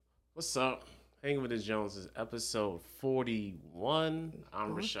What's up? Hanging with the Joneses, episode 41.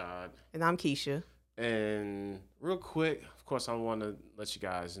 I'm Rashad. And I'm Keisha. And real quick, of course, I want to let you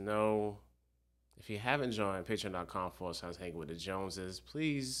guys know if you haven't joined patreon.com/slash hanging with the Joneses,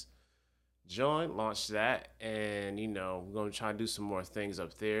 please join, launch that. And, we're going to try to do some more things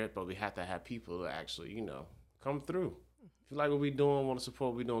up there, but we have to have people to actually, come through. If you like what we're doing, want to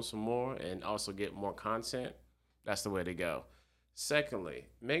support, we're doing some more and also get more content, that's the way to go. Secondly,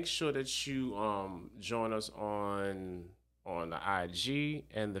 make sure that you join us on the IG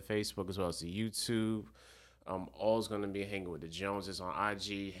and the Facebook as well as the YouTube. All's going to be hanging with the Joneses on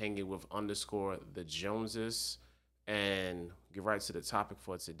IG, hanging with _ the Joneses, and get right to the topic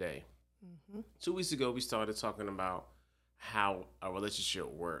for today. 2 weeks ago, we started talking about how a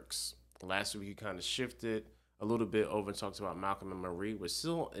relationship works. Last week, we kind of shifted a little bit over and talked about Malcolm and Marie. We're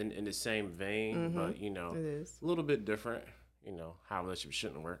still in the same vein, but, It is. a little bit different. How relationships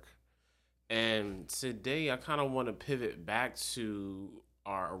shouldn't work. And today I kind of want to pivot back to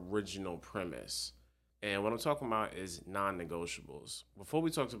our original premise. And what I'm talking about is non-negotiables. Before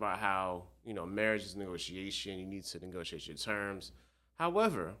we talked about how, marriage is negotiation, you need to negotiate your terms.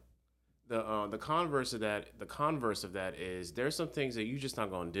 However, the converse of that is there's some things that you just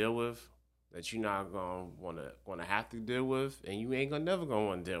not going to deal with, that you're not going to have to deal with, and you ain't never going to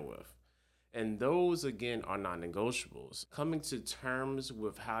want to deal with. And those, again, are non-negotiables. Coming to terms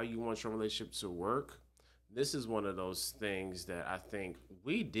with how you want your relationship to work, this is one of those things that I think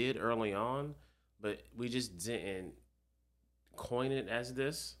we did early on, but we just didn't coin it as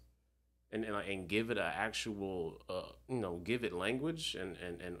this and give it an actual, give it language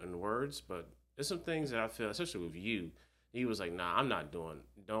and words. But there's some things that I feel, especially with you, he was like, nah, I'm not doing.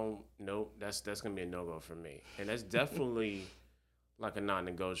 Nope, that's going to be a no-go for me. And that's definitely... like a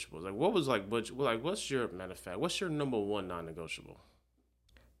non-negotiable. Like, what's your, matter of fact, what's your number one non-negotiable?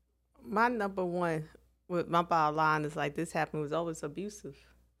 My number one with my bottom line is like this happened was always abuse.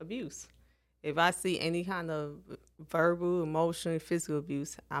 If I see any kind of verbal, emotional, physical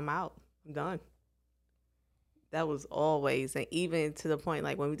abuse, I'm out. I'm done. That was always, and even to the point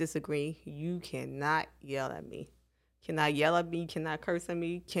like when we disagree, you cannot yell at me. Cannot yell at me, cannot curse at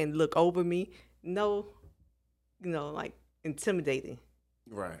me, can look over me. No, like intimidating.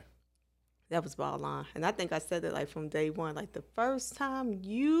 Right. That was bottom line. And I think I said it like from day one. Like the first time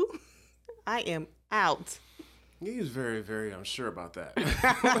I am out. He was very, very unsure about that.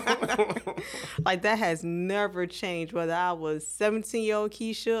 Like that has never changed, whether I was 17-year-old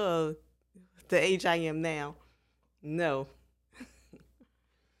Keisha or the age I am now. No.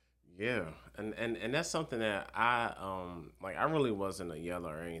 Yeah. And that's something that I really wasn't a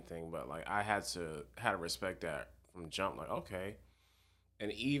yeller or anything, but like I had to respect that from jump. Like, okay.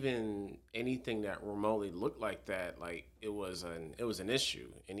 And even anything that remotely looked like that, like it was an issue.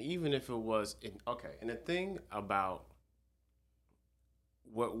 And even if it was and the thing about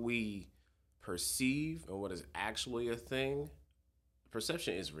what we perceive and what is actually a thing,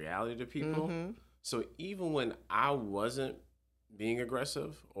 perception is reality to people. Mm-hmm. So even when I wasn't being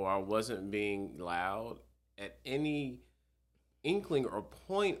aggressive or I wasn't being loud, at any inkling or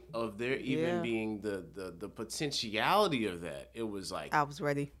point of there even being the potentiality of that, it was like I was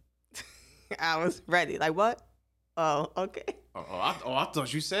ready. I was ready. Like what? Oh, okay. I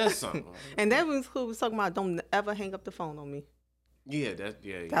thought you said something. And that was who was talking about. Don't ever hang up the phone on me. Yeah,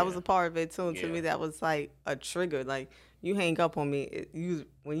 that was a part of it too. To me, that was like a trigger. Like you hang up on me,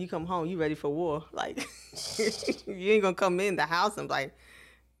 when you come home, you ready for war. Like you ain't gonna come in the house and like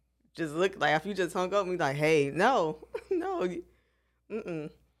just look like if you just hung up and be like, hey, no.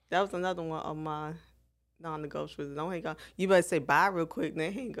 That was another one of my non-negotiables. Don't hang up. You better say bye real quick,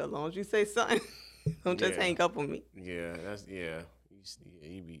 then hang up. As long as you say something, don't just hang up on me. Yeah, that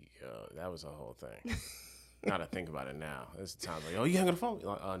was a whole thing. Gotta think about it now. There's times like, oh, you hang up the phone?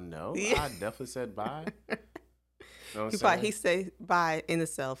 Like, no, I definitely said bye. He said bye in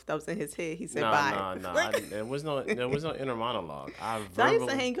itself. That was in his head. He said bye. No. There was no inner monologue. I used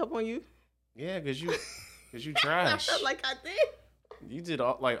to hang up on you. Yeah, because you trash. I felt like I did. You did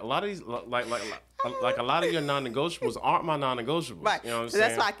all, like a lot of these like a lot of your non-negotiables aren't my non-negotiables. Right. You know what I'm so saying?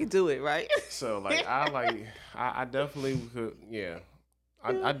 That's why I could do it, right? So like I definitely could. Yeah.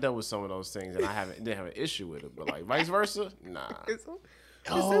 I dealt with some of those things and didn't have an issue with it, but like vice versa, nah. Yeah.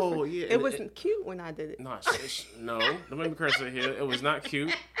 It wasn't cute when I did it. No, don't make me curse it here. It was not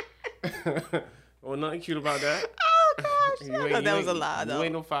cute. Well, nothing cute about that. Oh gosh, that was a lie though. You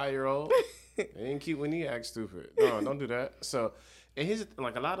ain't no 5-year-old. It ain't cute when he acts stupid. No, don't do that. So, and here's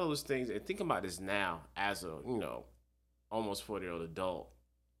like a lot of those things. And think about this now as a almost 40-year-old adult.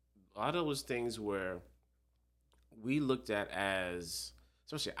 A lot of those things where we looked at as,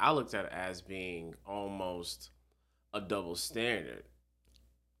 especially I looked at it as being almost a double standard.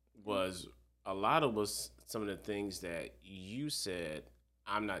 Was a lot of was some of the things that you said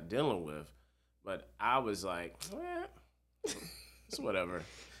I'm not dealing with, but I was like, it's whatever.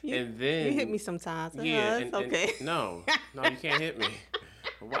 And you hit then me sometimes. yeah, It's okay. no, you can't hit me.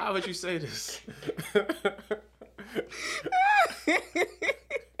 Why would you say this?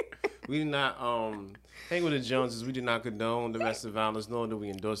 We do not hang with the Joneses. We do not condone domestic violence, nor do we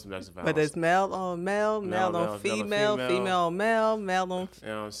endorse domestic violence. But it's male on male, male on female, female on male, male on. You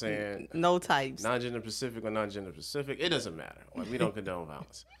know what I'm saying? No types. Non-gender Pacific or non-gender Pacific, it doesn't matter. Like, we don't condone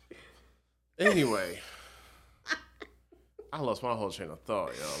violence. Anyway, I lost my whole train of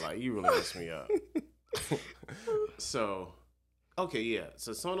thought, yo. Like, you really messed me up. So, okay, yeah.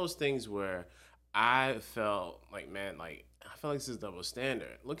 So some of those things where I felt like, man, like, I felt like this is double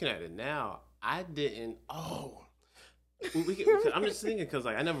standard. Looking at it now, I didn't. Oh, I'm just thinking because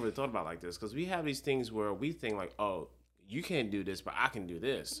like I never really thought about it like this because we have these things where we think like, oh, you can't do this, but I can do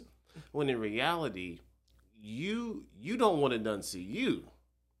this. When in reality, you don't want it done to you,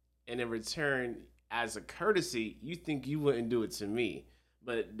 and in return, as a courtesy, you think you wouldn't do it to me,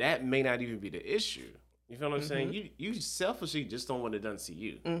 but that may not even be the issue. You feel what I'm saying? You selfishly just don't want it done to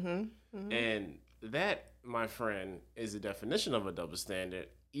you, and that, my friend, is the definition of a double standard.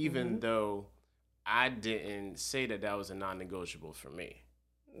 Even though I didn't say that was a non-negotiable for me.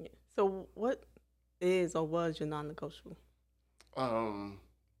 Yeah. So what is or was your non-negotiable?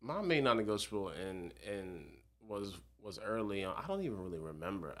 My main non-negotiable and was early on. I don't even really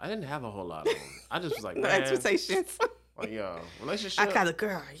remember. I didn't have a whole lot of them. I just was like, No man, expectations. like, yo, relationship. I got a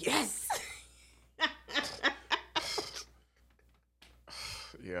girl. Yes.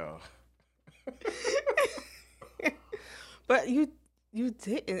 Yo. But you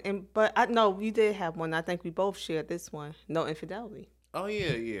didn't, but I know you did have one. I think we both shared this one. No infidelity. Oh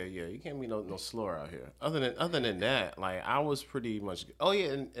yeah. You can't be no slur out here. Other than that, like I was pretty much. Oh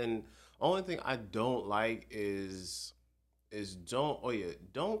yeah, and only thing I don't like is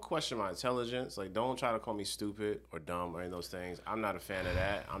don't question my intelligence. Like don't try to call me stupid or dumb or any of those things. I'm not a fan of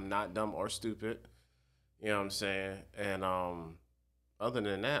that. I'm not dumb or stupid. You know what I'm saying? And other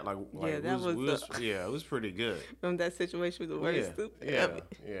than that, like it was pretty good. From that situation with the word stupid.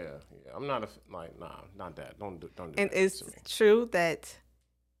 Yeah. I'm not not that. Don't do and that. It's true that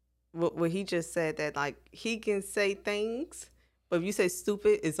what he just said, that like he can say things, but if you say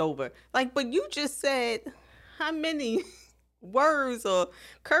stupid, it's over. Like, but you just said how many words or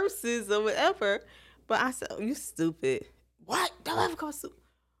curses or whatever, but I said, oh, you stupid. What? Don't ever call stupid.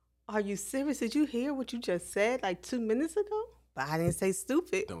 Are you serious? Did you hear what you just said like 2 minutes ago? But I didn't say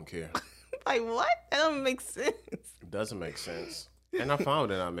stupid. Don't care. Like, what? That doesn't make sense. It doesn't make sense. And I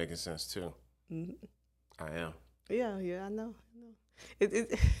found it not making sense, too. Mm-hmm. I am. Yeah, I know.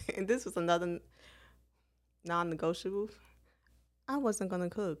 And this was another non-negotiable. I wasn't going to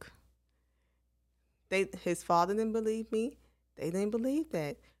cook. His father didn't believe me. They didn't believe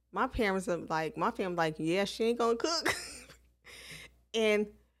that. My parents are like, yeah, she ain't going to cook. And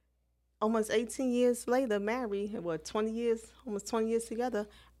almost 18 years later, married, almost 20 years together,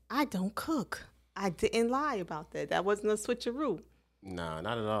 I don't cook. I didn't lie about that. That wasn't a switcheroo. Nah,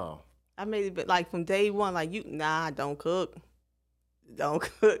 not at all. I made it, but like from day one, like I don't cook. Don't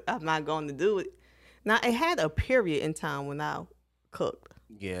cook. I'm not going to do it. Now, it had a period in time when I cooked.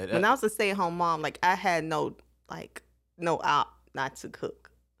 Yeah. When I was a stay-at-home mom, like I had no out not to cook.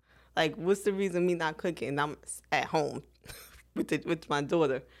 Like, what's the reason me not cooking? I'm at home with my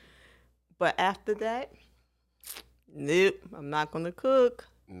daughter. But after that, nope, I'm not gonna cook.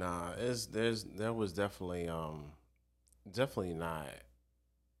 Nah, there was definitely not,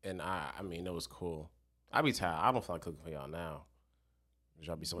 and I mean it was cool. I be tired. I don't feel like cooking for y'all now.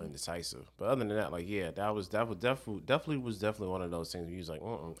 Y'all be so indecisive. But other than that, like that was definitely one of those things where you was like,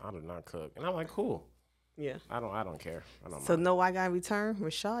 I do not cook, and I'm like, cool. Yeah. I don't care. So no, I got to return.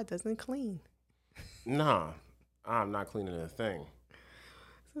 Rashad doesn't clean. Nah, I'm not cleaning a thing.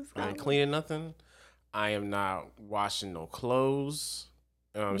 I ain't cleaning nothing. I am not washing no clothes.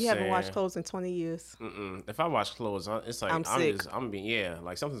 You know what I'm saying? Haven't washed clothes in 20 years. If I wash clothes, it's like I'm being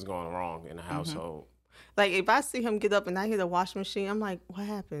like something's going wrong in the household. Like if I see him get up and I hear the washing machine, I'm like, what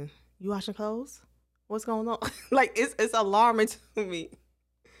happened? You washing clothes? What's going on? Like it's alarming to me.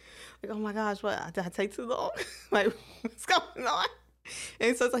 Like, oh my gosh, what did I take too long? Like, what's going on?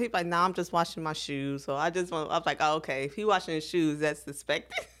 And so he's like, nah, I'm just washing my shoes. So I was like, oh, okay, if he washing his shoes, that's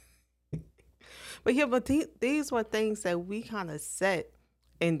suspected. But these were things that we kind of set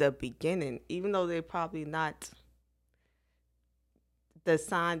in the beginning, even though they're probably not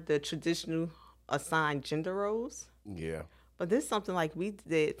the traditional assigned gender roles. Yeah. But this is something like we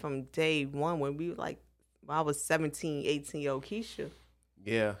did from day one when we were like, when I was 17, 18-year-old Keisha.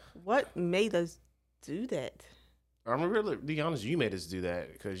 Yeah. What made us do that? I'm really be honest. You made us do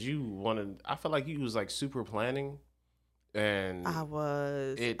that because you wanted. I feel like you was like super planning, and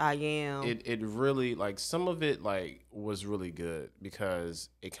it I am. it really like some of it like was really good because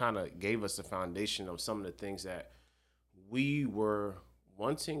it kind of gave us the foundation of some of the things that we were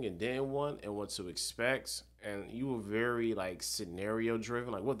wanting and didn't want and what to expect. And you were very like scenario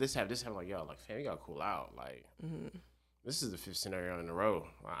driven. Like, what this happened. Like, yo, like, fam, you gotta cool out. Like, this is the fifth scenario in a row.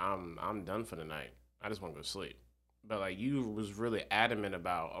 Like, I'm done for the night. I just want to go to sleep. But like, you was really adamant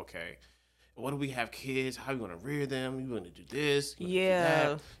about, okay, what do we have kids? How you gonna rear them? You gonna do this? You gonna do Yeah.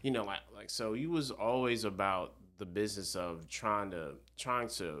 that? You know, like so. You was always about the business of trying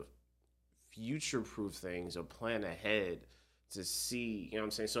to future proof things or plan ahead to see. You know what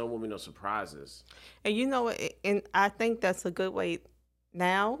I'm saying? So there won't be no surprises. And you know what? And I think that's a good way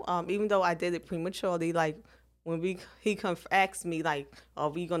now. Even though I did it prematurely, like when he asked me like, "Are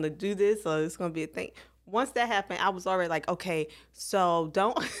we gonna do this or it's gonna be a thing?" Once that happened, I was already like, "Okay, so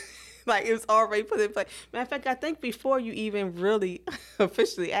don't." Like it was already put in place. Matter of fact, I think before you even really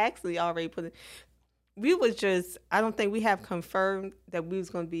officially actually already put it, we was just. I don't think we have confirmed that we was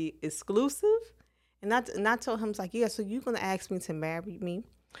gonna be exclusive. And I told him, I was like, yeah, so you're going to ask me to marry me.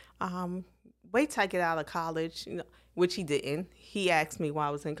 Um, Wait till I get out of college, which he didn't. He asked me while I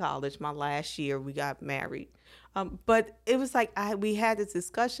was in college. My last year, we got married. But it was like we had this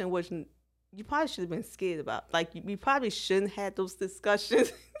discussion, which you probably should have been scared about. Like, we probably shouldn't have those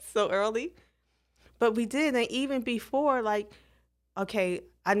discussions so early. But we did. And even before, like, okay,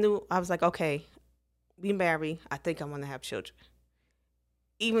 I was like, okay, we marry. I think I want to have children.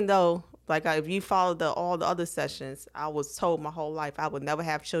 Even though like if you follow all the other sessions, I was told my whole life I would never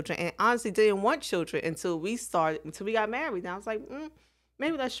have children, and honestly didn't want children until we got married. And I was like,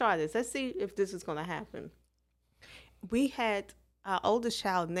 maybe let's try this. Let's see if this is gonna happen. We had our oldest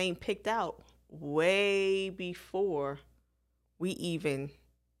child name picked out way before we even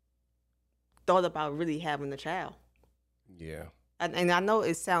thought about really having a child. Yeah. And I know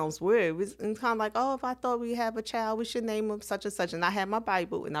it sounds weird. It was kind of like, oh, if I thought we have a child, we should name him such and such. And I had my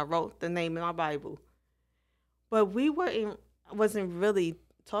Bible, and I wrote the name in my Bible. But wasn't really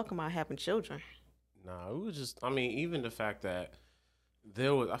talking about having children. No, it was just. I mean, even the fact that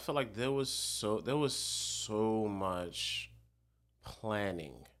I feel like there was so much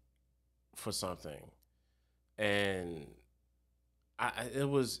planning for something, and it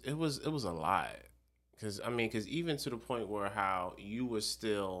was a lot. Because even to the point where how you were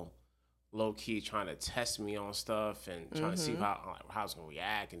still low key trying to test me on stuff and trying to see how I was gonna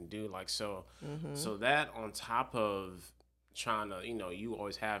react and do like so. So that on top of trying to, you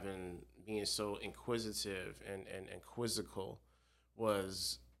always being so inquisitive and quizzical it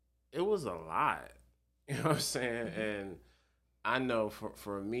was a lot. You know what I'm saying? And I know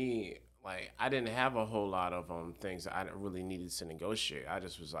for me, like I didn't have a whole lot of things that I really needed to negotiate. I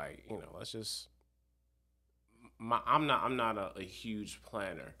just was like, let's just I'm not a huge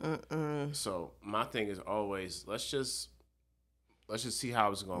planner. So my thing is always let's just see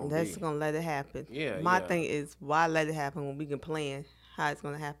how it's gonna be. That's gonna let it happen. Yeah. My thing is why let it happen when we can plan how it's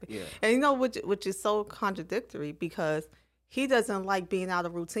gonna happen. Yeah. And which is so contradictory because he doesn't like being out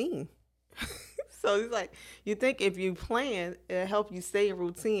of routine. So he's like, you think if you plan, it'll help you stay in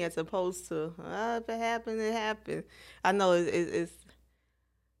routine as opposed to if it happened, it happened. I know it's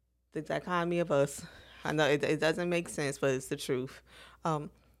the dichotomy of us. I know it doesn't make sense, but it's the truth.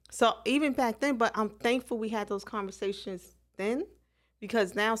 So even back then, but I'm thankful we had those conversations then,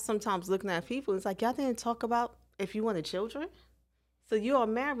 because now sometimes looking at people, it's like y'all didn't talk about if you wanted children. So you are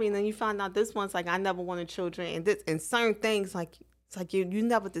married, and then you find out this one's like I never wanted children, and certain things like it's like you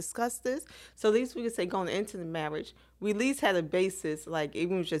never discussed this. So at least we could say going into the marriage, we at least had a basis, like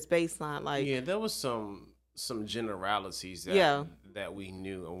even was just baseline, like there was some generalities that we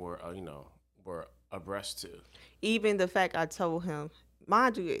knew and were abreast to. Even the fact I told him,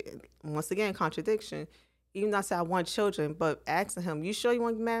 mind you, once again, contradiction. Even though I said I want children, but asking him, you sure you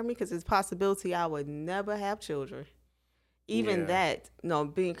want to marry me? Because there's a possibility I would never have children. Even that,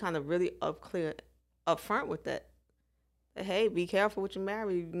 being kind of really upfront with that. Hey, be careful what you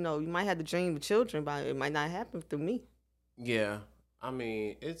marry. You might have the dream of children, but it might not happen through me. Yeah. I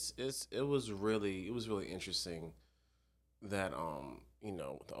mean, it was really interesting that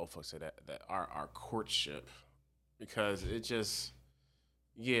the old folks say that our courtship, because it just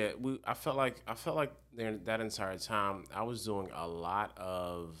I felt like that entire time I was doing a lot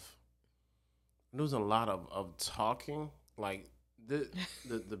of talking, like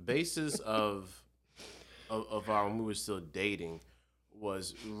the basis of of our when we were still dating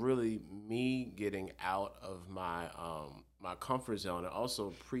was really me getting out of my comfort zone and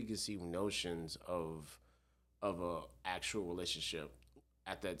also preconceived notions of a actual relationship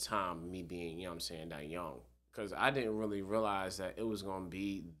at that time, me being, you know what I'm saying, that young. Because I didn't really realize that it was going to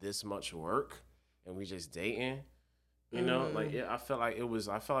be this much work and we just dating. You know, like I felt like it was.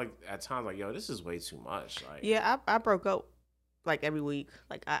 I felt like at times, like, yo, this is way too much. Like, Yeah, I broke up like every week.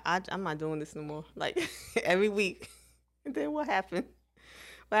 Like I'm not doing this no more. Like every week. And then what happened?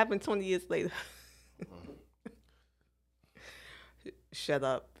 What happened 20 years later? Shut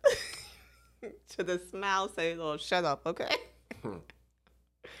up. To the smile say, "Oh, shut up, okay?"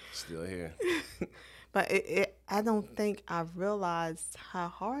 still here. But I don't think I realized how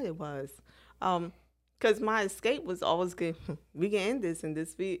hard it was. Because my escape was always good. We can end this and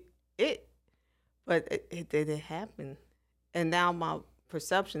this be it. But it didn't happen. And now my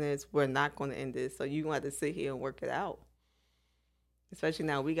perception is we're not going to end this. So you're going to have to sit here and work it out. Especially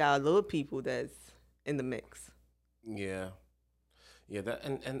now we got little people that's in the mix. Yeah. Yeah, that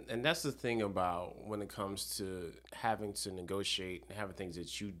and that's the thing about when it comes to having to negotiate and having things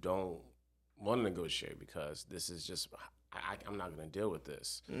that you don't want to negotiate because this is just I'm not going to deal with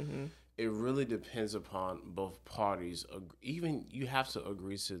this. Mm-hmm. It really depends upon both parties. Even you have to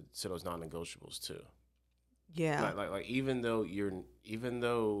agree to those non-negotiables too. Yeah. Like even though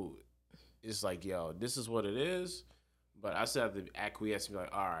it's like, yo, this is what it is, but I still have to acquiesce and be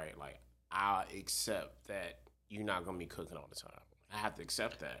like, all right, like I'll accept that you're not gonna be cooking all the time. I have to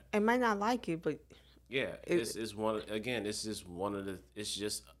accept that. I might not like it, but yeah, it's one again. It's just one of the. It's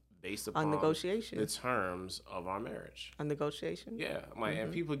just based upon a negotiation. The terms of our marriage. A negotiation. Yeah, like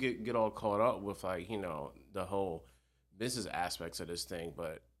and people get all caught up with like the whole business aspects of this thing,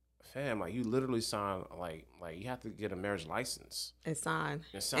 but fam, like you literally sign like you have to get a marriage license And sign.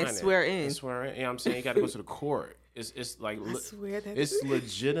 and sign and swear in. and swear in. You know what I'm saying? You got to go to the court. It's like I swear that it's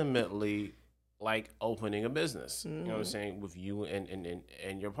legitimately like opening a business. You know what I'm saying, with you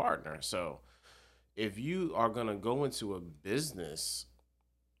and your partner. So if you are gonna go into a business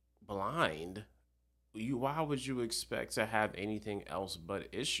blind, why would you expect to have anything else but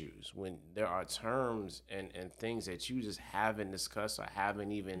issues when there are terms and things that you just haven't discussed or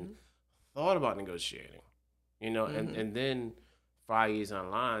haven't even thought about negotiating? And then 5 years down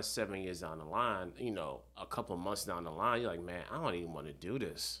the line, 7 years down the line, a couple months down the line, you're like, man, I don't even want to do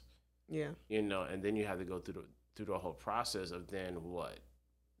this. Yeah. And then you have to go through the whole process of then what?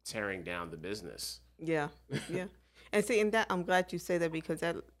 Tearing down the business. Yeah. Yeah. And see, and that I'm glad you say that because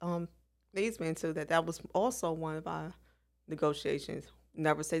that leads me into that was also one of our negotiations.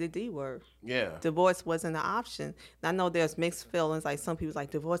 Never say the D word. Yeah. Divorce wasn't an option. And I know there's mixed feelings. Like some people's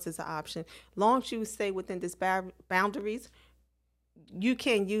like divorce is an option. Long as you stay within this boundaries, you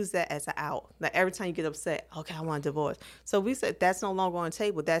can't use that as an out. Like every time you get upset, okay, I want a divorce. So we said that's no longer on the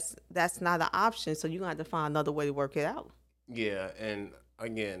table. That's not an option. So you're gonna have to find another way to work it out. Yeah, and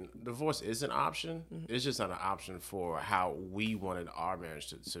again, divorce is an option. It's just not an option for how we wanted our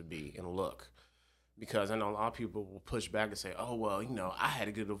marriage to be and look. Because I know a lot of people will push back and say, oh, well, I had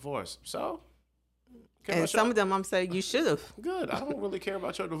to get a divorce. So? And some of them I'm saying you should have. Good. I don't really care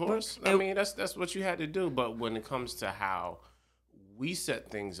about your divorce. I mean, that's what you had to do. But when it comes to how we set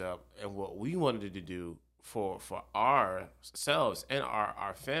things up and what we wanted to do for ourselves and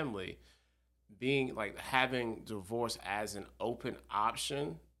our family, being like having divorce as an open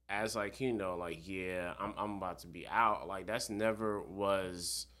option, as like yeah, I'm about to be out, like that's never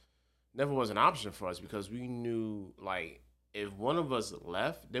was an option for us because we knew like if one of us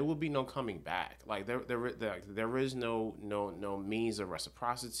left, there would be no coming back. Like there is no means of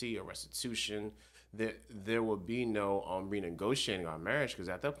reciprocity or restitution. There would be no renegotiating our marriage because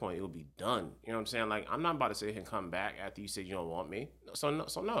at that point it would be done. You know what I'm saying? Like I'm not about to sit here and come back after you said you don't want me. So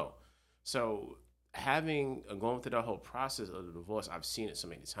no. So going through that whole process of the divorce, I've seen it so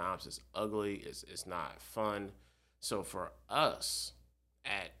many times. It's ugly. It's not fun. So for us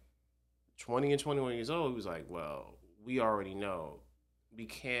at 20 and 21 years old, he was like, well, we already know we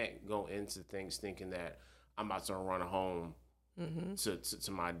can't go into things thinking that I'm about to run home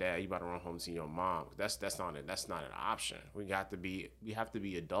to my dad. You about to run home to your mom. That's not an option. We have to be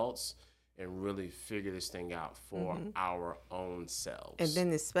adults and really figure this thing out for our own selves. And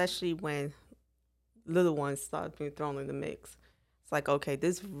then especially when little ones start being thrown in the mix, it's like, okay,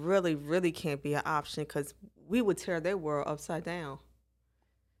 this really, really can't be an option because we would tear their world upside down.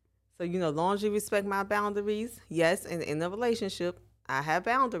 So, long as you respect my boundaries, yes, and in a relationship, I have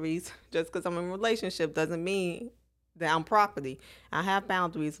boundaries. Just because I'm in a relationship doesn't mean that I'm property. I have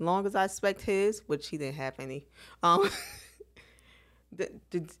boundaries. As long as I respect his, which he didn't have any,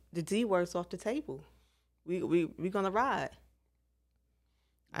 the D word's off the table. we gonna ride.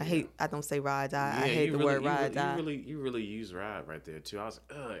 I don't say ride die. Yeah, I hate the word ride die. You really use ride right there too. I was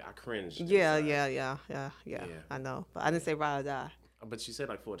like, ugh, I cringed. Yeah. Yeah. I know, but I didn't say ride die. But you said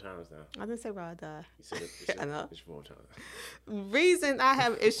like 4 times now. I didn't say ride die. You said it I know. 4 times. Reason I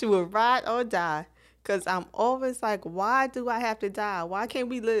have issue with ride or die, because I'm always like, why do I have to die? Why can't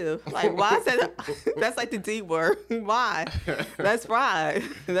we live? Like, why is that? That's like the D word. Why? Let's ride.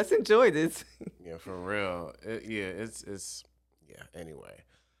 Let's enjoy this. Yeah, for real. It's anyway.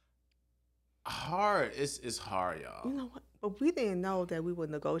 Hard. It's hard, y'all. You know what? But we didn't know that we were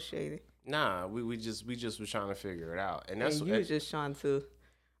negotiating. Nah, we just was trying to figure it out, and that's And you were just trying to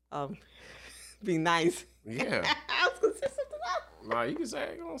be nice. Yeah. I was gonna say something else. Nah, you can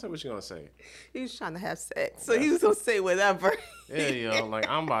say. Go on, say what you gonna say. He was trying to have sex, so he was gonna say whatever. Yeah, yo, like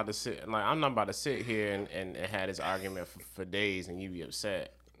I'm not about to sit here and have this argument for days, and you be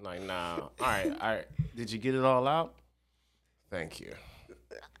upset. Like, nah. All right. Did you get it all out? Thank you.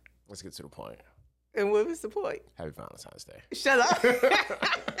 Let's get to the point. And what was the point? Happy Valentine's Day. Shut up.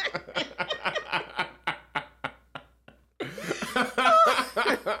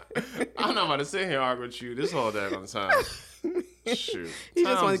 I'm not about to sit here and argue with you this whole daggone time. Shoot. He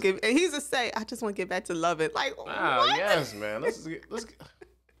just want to give, and he's just say, I just want to get back to love it. Like, what? Yes, man. Let's get.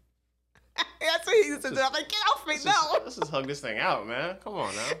 That's what he used to do. I'm like, get off me, no. Let's just hug this thing out, man. Come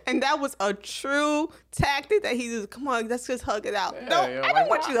on now. And that was a true tactic that he used. Come on, let's just hug it out. Yeah, No, yo, I don't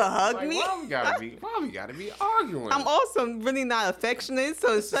want you to hug me. Why we gotta be arguing? I'm also really not affectionate,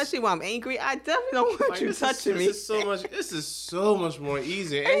 so especially when I'm angry, I definitely don't want you touching me. This is so much more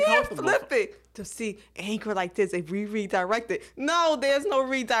easy and And comfortable. flip it to see anger like this. If we redirect it, no, there's no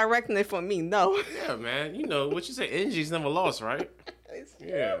redirecting it for me. No. Yeah, man. You know what you say. Energy's never lost, right?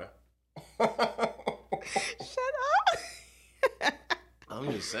 Yeah. Shut up.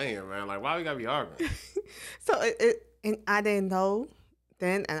 I'm just saying, man. Like, why we gotta be arguing? So and I didn't know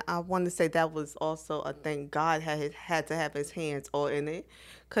then, and I want to say that was also a thing. God had to have his hands all in it,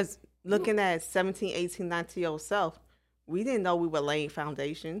 because looking at 17, 18, 19-year-old self, we didn't know we were laying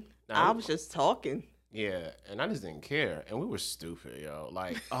foundation. I was just talking. Yeah, and I just didn't care, and we were stupid, yo.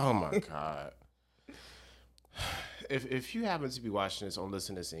 Like, oh my God. If you happen to be watching this or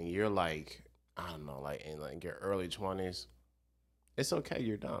listening to this and you're like, I don't know, like in like your early 20s, it's okay,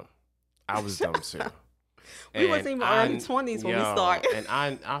 you're dumb. I was dumb too. We wasn't even early 20s when we started. And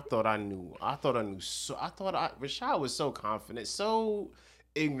I thought I knew. Rashad was so confident, so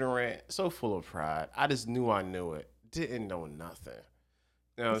ignorant, so full of pride. I just knew I knew it. Didn't know nothing.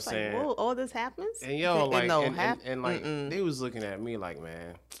 You know what I'm saying? Whoa, all this happens? And yo, like, and like, they was looking at me like,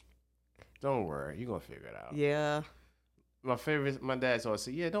 man, don't worry, you gonna figure it out. Yeah. My dad always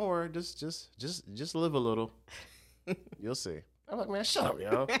said, yeah, don't worry, just live a little. You'll see. I'm like, man, shut up,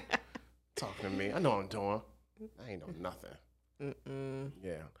 yo. Talking to me. I know what I'm doing. I ain't know nothing.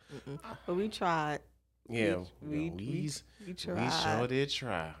 Yeah. But we tried. Yeah. We tried. We sure did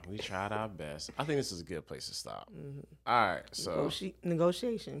try. We tried our best. I think this is a good place to stop. All right. So.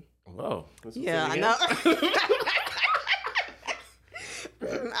 Negotiation. Whoa. Yeah, I know.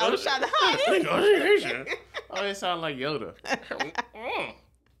 I was trying to hide it. Negotiation. Oh, it sounds like Yoda.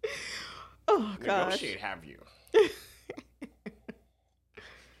 Oh, gosh. Negotiate, have you?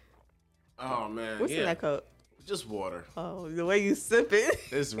 Oh, man. What's in that cup? Just water. Oh, the way you sip it.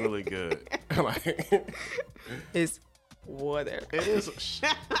 It's really good. It's water. It is.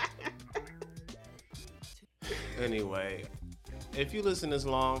 Anyway, if you listen this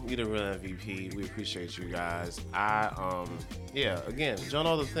long, you're the real MVP. We appreciate you guys. Again, join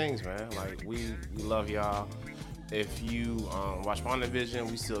all the things, man. Like, we love y'all. If you watch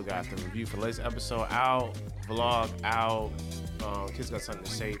WandaVision, we still got the review for the latest episode out, vlog out. Kids got something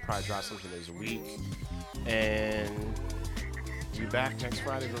to say. Probably drop something this week. And be back next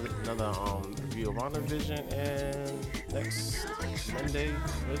Friday with another review of WandaVision, and next Monday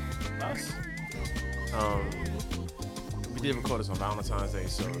with us. We did record this on Valentine's Day,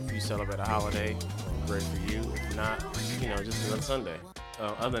 so if you celebrate a holiday, great for you. If not, just another Sunday.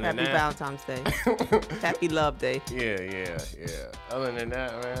 Other than Happy Valentine's Day. Happy Love Day. Yeah. Other than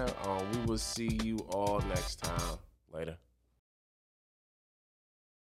that, man, we will see you all next time.